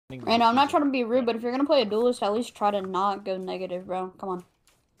And I'm not trying to be rude, but if you're gonna play a duelist, at least try to not go negative, bro. Come on.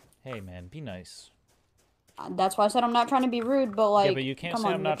 Hey, man, be nice. That's why I said I'm not trying to be rude, but like, Yeah, but you can't say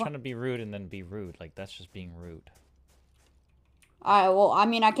I'm not trying to be rude and then be rude. Like, that's just being rude. Alright, well, I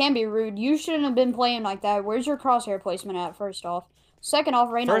mean, I can be rude. You shouldn't have been playing like that. Where's your crosshair placement at, first off? Second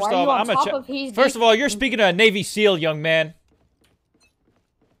off, Reyna, why are you on top of his... First of all, you're speaking to a Navy SEAL, young man.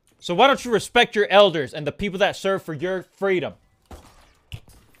 So why don't you respect your elders and the people that serve for your freedom?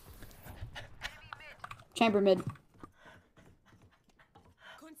 Chamber mid.